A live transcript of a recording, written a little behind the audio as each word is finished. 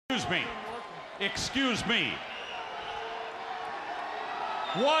Excuse me.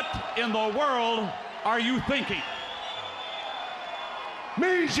 What in the world are you thinking?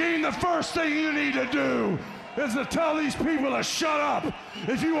 Mean Gene, the first thing you need to do is to tell these people to shut up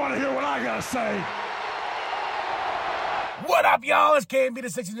if you want to hear what I gotta say. What up, y'all? It's KMB, the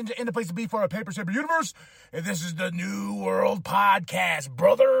Sexy Ninja, in the place to be for a Paper Saber Universe. And this is the New World Podcast,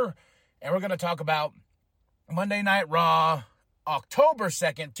 brother. And we're going to talk about Monday Night Raw, October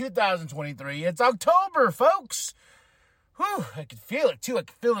 2nd, 2023. It's October, folks. Whew, I can feel it, too. I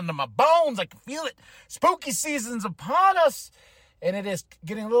can feel it in my bones. I can feel it. Spooky season's upon us. And it is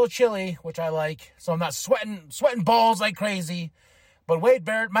getting a little chilly, which I like. So I'm not sweating balls like crazy. But Wade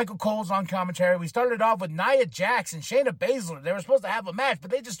Barrett, Michael Cole's on commentary. We started off with Nia Jax and Shayna Baszler. They were supposed to have a match,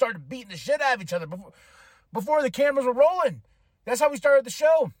 but they just started beating the shit out of each other before the cameras were rolling. That's how we started the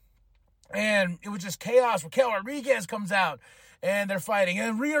show. And it was just chaos. Raquel Rodriguez comes out, and they're fighting.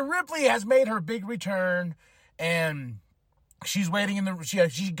 And Rhea Ripley has made her big return, and she's waiting in the...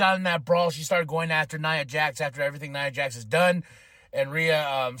 She got in that brawl. She started going after Nia Jax after everything Nia Jax has done. And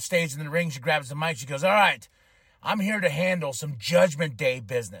Rhea stays in the ring. She grabs the mic. She goes, all right, I'm here to handle some Judgment Day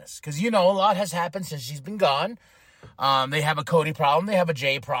business. Because, you know, a lot has happened since she's been gone. They have a Cody problem. They have a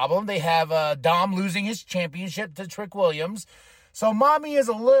Jay problem. They have Dom losing his championship to Trick Williams. So Mommy is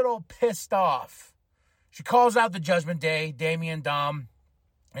a little pissed off. She calls out the Judgment Day, Damian, Dom.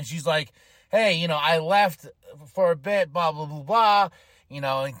 And she's like, hey, you know, I left for a bit, blah, blah, blah, blah. You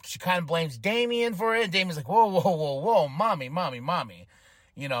know, and she kind of blames Damian for it. And Damian's like, whoa, Mommy.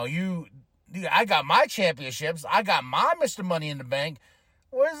 You know, I got my championships. I got my Mr. Money in the Bank.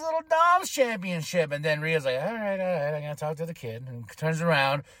 Where's little Dom's championship? And then Rhea's like, all right, I gotta talk to the kid. And turns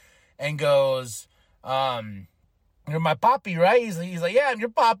around and goes, you're my poppy, right? He's like, yeah, I'm your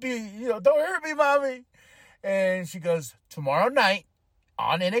poppy. You know, don't hurt me, Mommy. And she goes, tomorrow night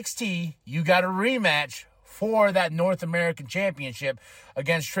on NXT, you got a rematch for that North American Championship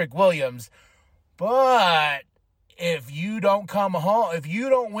against Trick Williams. But if you don't come home, if you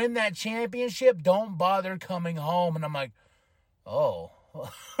don't win that championship, don't bother coming home. And I'm like, oh.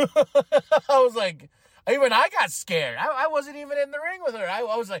 I was like, even I got scared. I wasn't even in the ring with her. I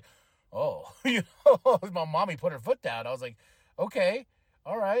was like, oh, you know, my Mommy put her foot down. I was like, okay,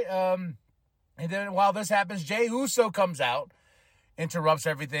 all right. And then while this happens, Jey Uso comes out, interrupts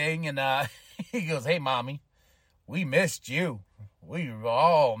everything, and he goes, hey, Mommy, we missed you. We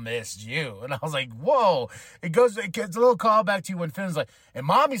all missed you. And I was like, whoa. It gets a little callback to you when Finn's like, and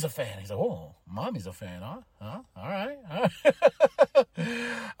Mommy's a fan. He's like, oh, Mommy's a fan, huh? All right.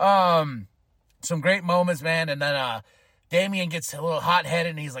 Some great moments, man. And then Damian gets a little hot-headed,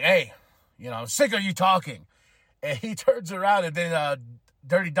 and he's like, hey, you know, I'm sick of you talking. And he turns around, and then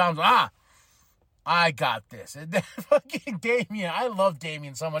Dirty Dom's like, I got this. And then fucking Damian, I love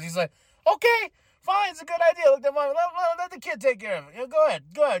Damian so much. He's like, okay, fine, it's a good idea. Look at Mommy. Let the kid take care of it. Go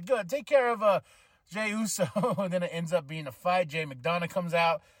ahead. Take care of Jey Uso. And then it ends up being a fight. Jay McDonough comes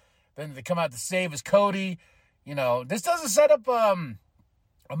out. Then they come out to save his Cody. You know, this doesn't set up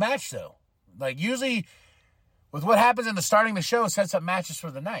a match, though. Like, usually, with what happens in the starting of the show, it sets up matches for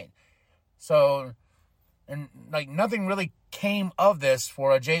the night. So, and, like, nothing really came of this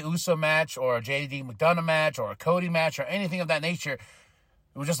for a Jey Uso match or a JD McDonough match or a Cody match or anything of that nature.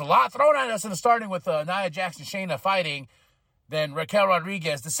 It was just a lot thrown at us in the starting with Nia Jax and Shayna fighting. Then Raquel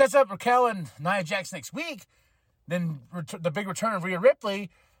Rodriguez. This sets up Raquel and Nia Jax next week. Then the big return of Rhea Ripley.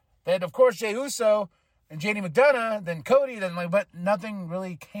 Then, of course, Jey Uso and JD McDonough. Then Cody. But nothing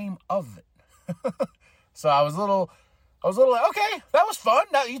really came of it. So I was a little like, okay, that was fun.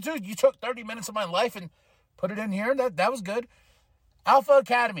 Now you took 30 minutes of my life and put it in here. That was good. Alpha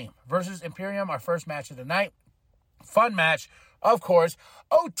Academy versus Imperium, our first match of the night. Fun match. Of course,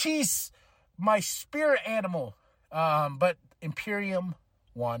 Otis, my spirit animal, but Imperium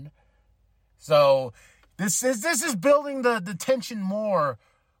won. So this is building the tension more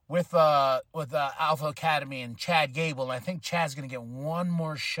with Alpha Academy and Chad Gable. And I think Chad's going to get one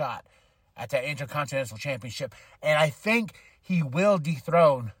more shot at that Intercontinental Championship, and I think he will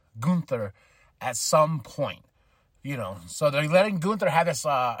dethrone Gunther at some point. You know, so they're letting Gunther have this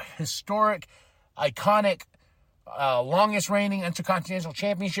historic, iconic, longest reigning Intercontinental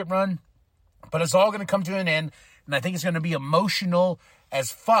Championship run, but it's all going to come to an end, and I think it's going to be emotional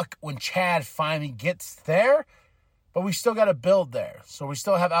as fuck when Chad finally gets there, but we still got to build there. So we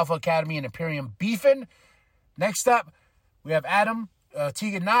still have Alpha Academy and Imperium beefing. Next up, we have Adam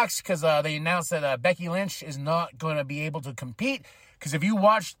Tegan Knox, because they announced that Becky Lynch is not going to be able to compete, because if you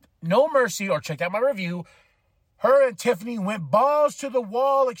watched No Mercy or checked out my review, her and Tiffany went balls to the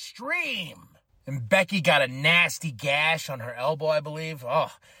wall extreme And Becky got a nasty gash on her elbow, I believe. Oh,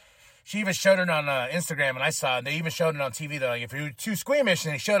 she even showed it on Instagram, and I saw it. They even showed it on TV. They're like, if you're too squeamish,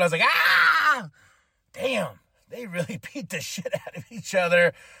 and they showed it, I was like, ah! Damn, they really beat the shit out of each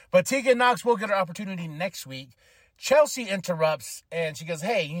other. But Tegan Nox will get her opportunity next week. Chelsea interrupts, and she goes,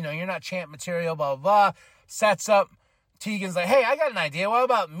 hey, you're not champ material, blah, blah, blah. Sets up. Tegan's like, hey, I got an idea. What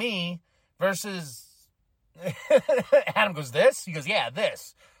about me versus... Adam goes, this? He goes, yeah,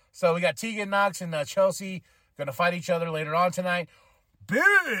 this. So we got Tegan Nox and Chelsea going to fight each other later on tonight.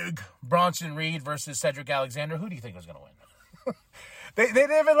 Big Bronson Reed versus Cedric Alexander. Who do you think was going to win? They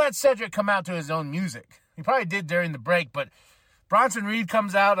didn't even let Cedric come out to his own music. He probably did during the break, but Bronson Reed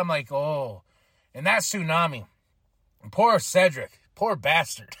comes out. I'm like, oh. And that tsunami. Poor Cedric. Poor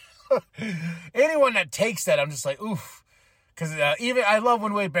bastard. Anyone that takes that, I'm just like, oof. Because even I love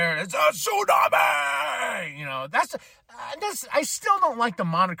when Wade Barrett, it's a tsunami. I still don't like the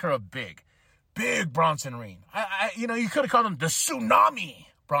moniker of Big Bronson Reed. You could have called him the Tsunami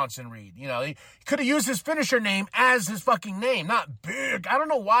Bronson Reed. He could have used his finisher name as his fucking name, not Big. I don't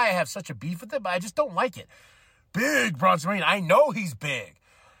know why I have such a beef with it, but I just don't like it. Big Bronson Reed. I know he's big.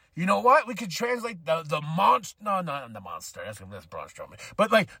 You know what? We could translate the monster. No, not the monster. That's Braun Strowman.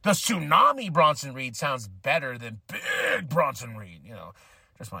 But like the Tsunami Bronson Reed sounds better than Big Bronson Reed.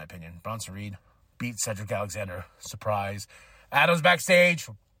 Just my opinion. Bronson Reed beat Cedric Alexander. Surprise. Adams backstage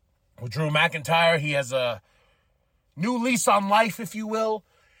with Drew McIntyre. He has a new lease on life, if you will.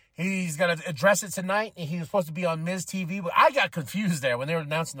 He's going to address it tonight. He was supposed to be on Miz TV, but I got confused there when they were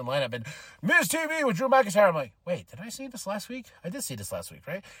announcing the lineup. And Miz TV with Drew McIntyre. I'm like, wait, did I see this last week? I did see this last week,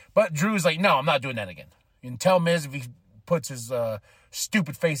 right? But Drew's like, no, I'm not doing that again. You can tell Miz if he puts his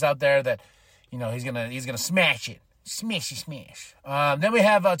stupid face out there that, he's gonna smash it. Smash. Then we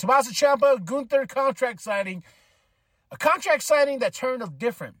have Tommaso Ciampa, Gunther contract signing. A contract signing that turned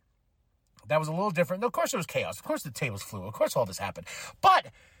different. That was a little different. Of course, there was chaos. Of course, the tables flew. Of course, all this happened. But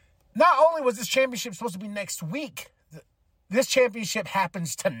not only was this championship supposed to be next week, this championship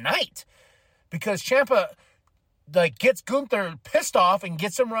happens tonight because Ciampa gets Gunther pissed off and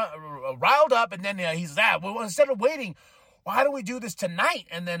gets him riled up, and then he's that. Well, instead of waiting, why don't we do this tonight?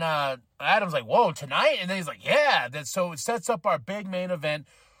 And then Adam's like, whoa, tonight? And then he's like, yeah. So it sets up our big main event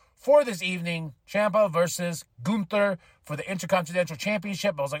for this evening, Ciampa versus Gunther for the Intercontinental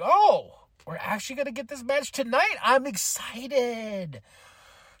Championship. I was like, oh, we're actually going to get this match tonight. I'm excited.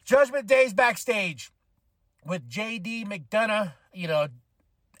 Judgment Day's backstage with JD McDonough.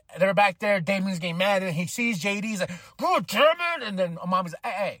 They're back there. Damien's getting mad, and he sees JD. He's like, "God damn it!" And then Mommy's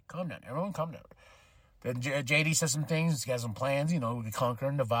like, hey, calm down. Everyone calm down. Then JD says some things. He has some plans, we can conquer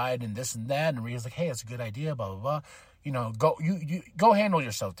and divide and this and that. And Rhea's like, hey, that's a good idea, blah, blah, blah. Go handle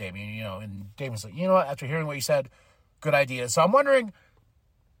yourself, Damien, And Damien's like, you know what? After hearing what you said, good idea. So I'm wondering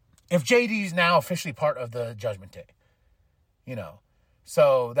if JD's now officially part of the Judgment Day.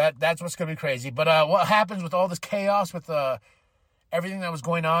 So that's what's going to be crazy. But what happens with all this chaos with everything that was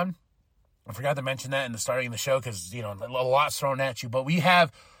going on? I forgot to mention that in the starting of the show because, a lot's thrown at you. But we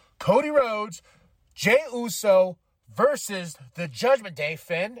have Cody Rhodes, Jey Uso versus the Judgment Day,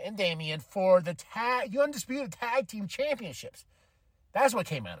 Finn and Damien, for the Undisputed Tag Team Championships. That's what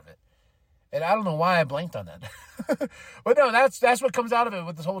came out of it. And I don't know why I blanked on that. But no, that's what comes out of it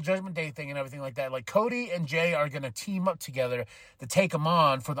with this whole Judgment Day thing and everything like that. Like, Cody and Jay are going to team up together to take them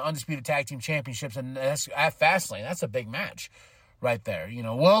on for the Undisputed Tag Team Championships. And that's at Fastlane. That's a big match right there.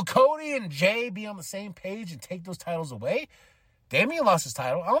 Will Cody and Jay be on the same page and take those titles away? Damien lost his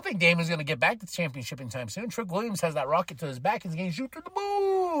title. I don't think Damien's going to get back to the championship anytime soon. Trick Williams has that rocket to his back. He's going to shoot to the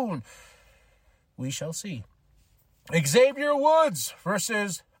moon. We shall see. Xavier Woods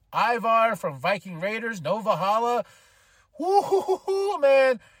versus Ivar from Viking Raiders, Nova Hala. Woo,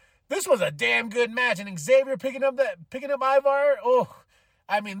 man. This was a damn good match. And Xavier picking up Ivar. Oh,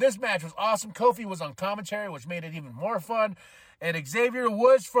 this match was awesome. Kofi was on commentary, which made it even more fun. And Xavier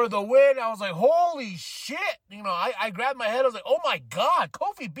Woods for the win. I was like, holy shit. I grabbed my head. I was like, oh my God,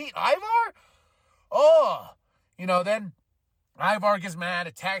 Kofi beat Ivar? Oh, then Ivar gets mad,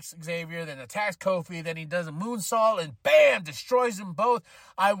 attacks Xavier, then attacks Kofi, then he does a moonsault, and bam, destroys them both.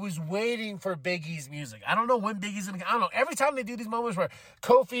 I was waiting for Big E's music. I don't know when Big E's going to, I don't know. Every time they do these moments where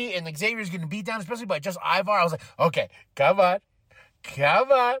Kofi and Xavier's getting beat down, especially by just Ivar, I was like, okay, come on.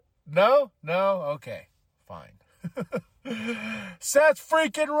 No, okay, fine. Seth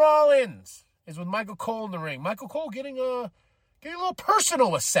freaking Rollins is with Michael Cole in the ring. Michael Cole getting a little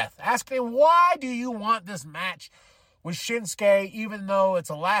personal with Seth, asking him, why do you want this match with Shinsuke, even though it's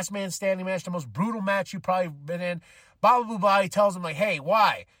a last man standing match, the most brutal match you've probably been in? Blah, blah, blah, blah. He tells him, like, hey,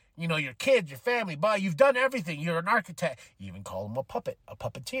 why? your kids, your family, but you've done everything. You're an architect. You even call him a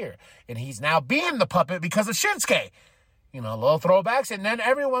puppeteer. And he's now being the puppet because of Shinsuke. Little throwbacks. And then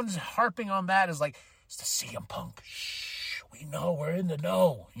everyone's harping on that as like, it's the CM Punk. Shh, we know, we're in the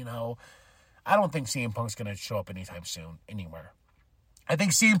know, I don't think CM Punk's going to show up anytime soon anywhere. I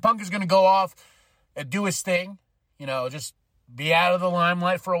think CM Punk is going to go off and do his thing, just be out of the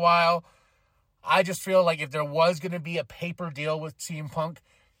limelight for a while. I just feel like if there was going to be a paper deal with CM Punk,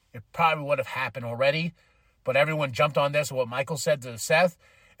 it probably would have happened already. But everyone jumped on this, what Michael said to Seth.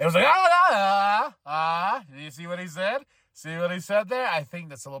 It was like, Did you see what he said? See what he said there? I think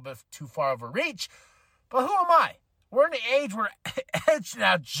that's a little bit too far of a reach. But who am I? We're in the age where Edge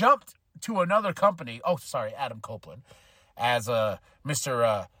now jumped to another company. Oh, sorry, Adam Copeland, as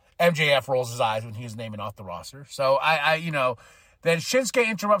Mr. MJF rolls his eyes when he was naming off the roster. So then Shinsuke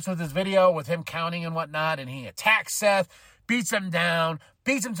interrupts with his video with him counting and whatnot, and he attacks Seth, beats him down,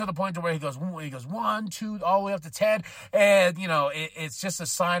 beats him to the point to where he goes 1, 2, all the way up to 10, and it's just a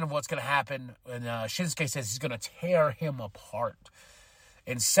sign of what's going to happen. And Shinsuke says he's going to tear him apart.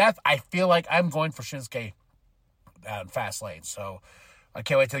 And Seth, I feel like I'm going for Shinsuke in Fastlane, so I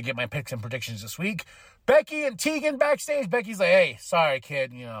can't wait till I get my picks and predictions this week. Becky and Tegan backstage. Becky's like, hey, sorry,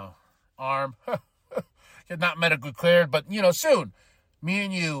 kid, arm. You're not medically cleared, but, soon, me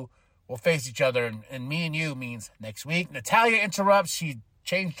and you will face each other, and me and you means next week. Natalya interrupts. She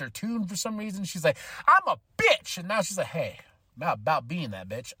changed her tune for some reason. She's like, I'm a bitch. And now she's like, hey, not about being that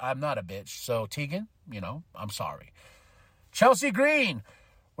bitch. I'm not a bitch. So, Tegan, I'm sorry. Chelsea Green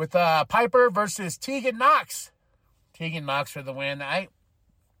with Piper versus Tegan Knox. Tegan Knox for the win. I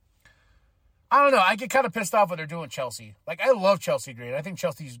don't know. I get kind of pissed off when they're doing Chelsea. Like, I love Chelsea Green. I think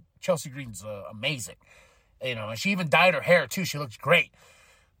Chelsea Green's amazing. And she even dyed her hair, too. She looks great.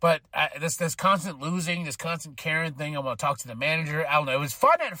 But this constant losing, this constant Karen thing, I'm going to talk to the manager. I don't know. It was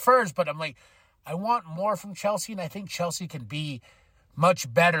fun at first, but I'm like, I want more from Chelsea, and I think Chelsea can be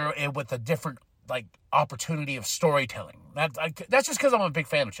much better with a different, opportunity of storytelling. That's just because I'm a big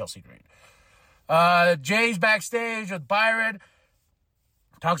fan of Chelsea Green. Jay's backstage with Byron.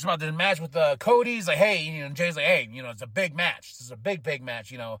 Talks about the match with Cody. He's like, hey, Jay's like, hey, it's a big match. This is a big, big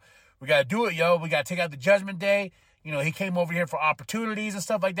match. We got to do it, yo. We got to take out the Judgment Day. He came over here for opportunities and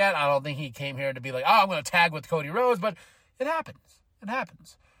stuff like that. I don't think he came here to be like, I'm going to tag with Cody Rhodes, but it happens. It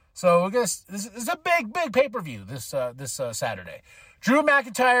happens. So this is a big, big pay-per-view this Saturday. Drew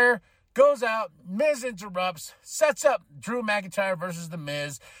McIntyre goes out. Miz interrupts. Sets up Drew McIntyre versus The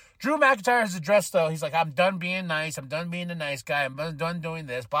Miz. Drew McIntyre has addressed, though. He's like, I'm done being nice. I'm done being the nice guy. I'm done doing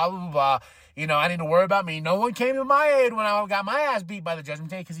this. Blah, blah, blah, blah. I need to worry about me. No one came to my aid when I got my ass beat by the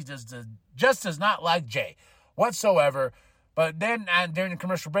Judgment Day because he just does not like Jay whatsoever. But then during the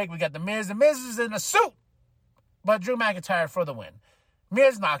commercial break, we got The Miz. The Miz is in a suit. But Drew McIntyre for the win.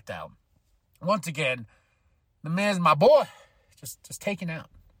 Miz knocked out. Once again, The Miz, my boy, just taken out.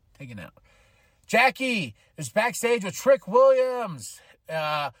 Jackie is backstage with Trick Williams.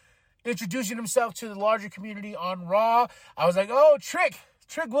 Introducing himself to the larger community on Raw. I was like, oh, Trick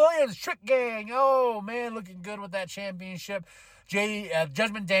Williams, Trick Gang. Oh, man, looking good with that championship.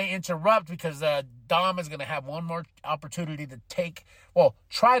 Judgment Day interrupt because Dom is going to have one more opportunity to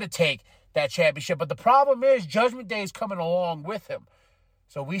try to take that championship. But the problem is Judgment Day is coming along with him.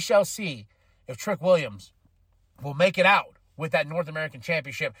 So we shall see if Trick Williams will make it out with that North American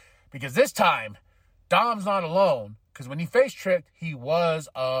Championship, because this time Dom's not alone. Because when he faced Trick, he was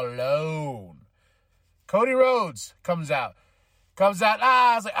alone. Cody Rhodes comes out. I was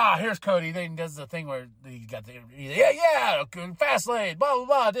like, here's Cody. Then he does the thing where he got fast lane, blah,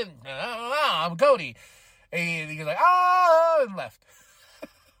 blah, blah. I'm Cody. And he goes like, and left.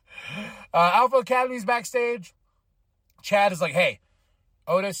 Alpha Academy's backstage. Chad is like, hey,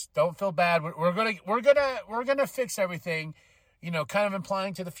 Otis, don't feel bad. We're gonna fix everything. Kind of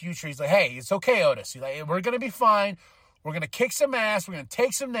implying to the future. He's like, hey, it's okay, Otis. He's like, we're going to be fine. We're going to kick some ass. We're going to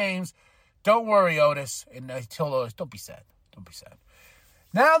take some names. Don't worry, Otis. And I told Otis, don't be sad.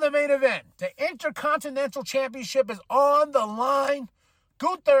 Now the main event. The Intercontinental Championship is on the line.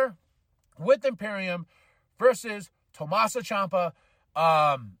 Gunther with Imperium versus Tommaso Ciampa.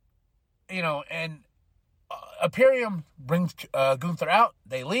 And Imperium brings Gunther out.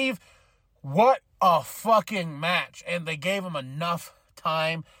 They leave. What a fucking match. And they gave him enough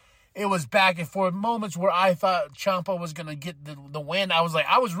time. It was back and forth. Moments where I thought Ciampa was going to get the win. I was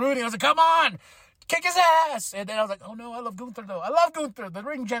rooting. I was like, come on, kick his ass. And then I was like, oh no, I love Gunther though. I love Gunther, the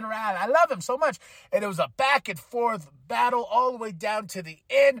ring general. I love him so much. And it was a back and forth battle all the way down to the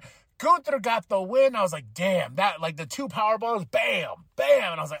end. Gunther got the win. I was like, damn, that, the two power bombs, bam,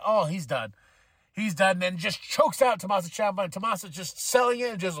 bam. And I was like, oh, he's done. He's done, then just chokes out Tommaso Ciampa, and Tommaso just selling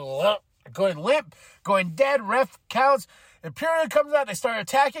it and just going limp, going dead, ref counts. Imperium comes out, they start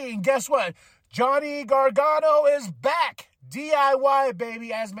attacking, and guess what? Johnny Gargano is back. DIY,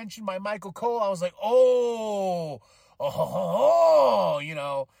 baby, as mentioned by Michael Cole. I was like, oh, you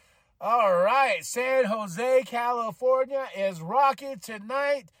know. All right, San Jose, California is rocking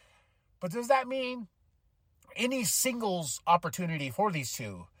tonight. But does that mean any singles opportunity for these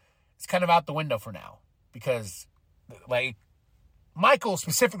two? It's kind of out the window for now, because like Michael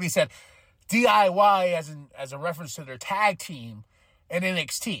specifically said DIY as a reference to their tag team in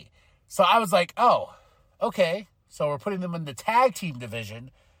NXT. So I was like, oh, okay. So we're putting them in the tag team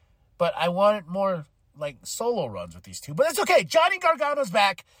division, but I wanted more like solo runs with these two. But it's okay. Johnny Gargano's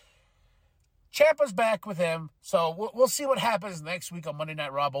back. Ciampa's back with him. So we'll see what happens next week on Monday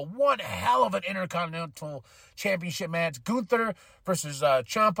Night Raw. But one hell of an Intercontinental Championship match. Gunther versus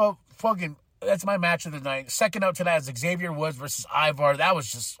Ciampa. Fucking, that's my match of the night. Second up to that is Xavier Woods versus Ivar. That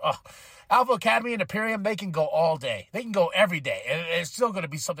was just, Alpha Academy and Imperium, they can go all day. They can go every day. And it's still going to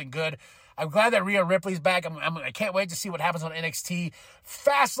be something good. I'm glad that Rhea Ripley's back. I can't wait to see what happens on NXT.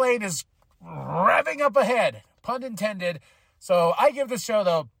 Fastlane is revving up ahead. Pun intended. So I give this show,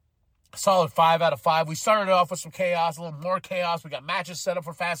 though, a solid 5 out of 5. We started off with some chaos, a little more chaos. We got matches set up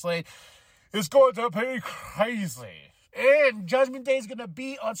for Fastlane. It's going to be crazy. And Judgment Day is going to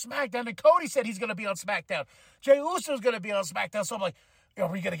be on SmackDown. And Cody said he's going to be on SmackDown. Jey Uso is going to be on SmackDown. So I'm like, are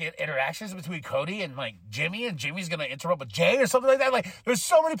we going to get interactions between Cody and, like, Jimmy? And Jimmy's going to interrupt with Jay or something like that? Like, there's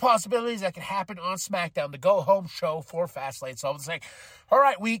so many possibilities that can happen on SmackDown, the go-home show for Fastlane. So I was like, all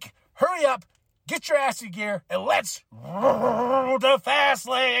right, week, hurry up. Get your ass in gear, and let's roll to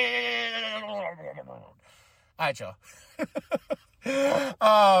Fastlane. All right, y'all.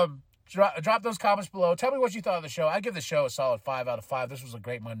 Drop those comments below. Tell me what you thought of the show. I give the show a solid 5 out of 5. This was a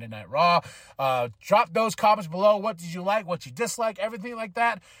great Monday Night Raw. Drop those comments below. What did you like? What you dislike? Everything like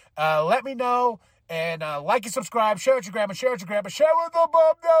that. Let me know. And like and subscribe. Share with your grandma. Share with your grandma. Share with the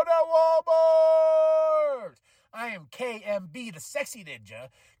bum down at Walmart. I am KMB, the Sexy Ninja.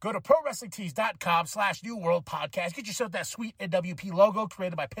 Go to ProWrestlingTees.com/New World Podcast. Get yourself that sweet nWp logo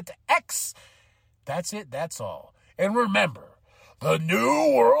created by Penta X. That's it. That's all. And remember, the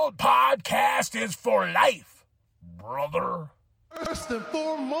New World Podcast is for life, brother. First and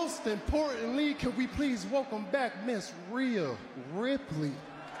foremost, importantly, can we please welcome back Miss Rhea Ripley.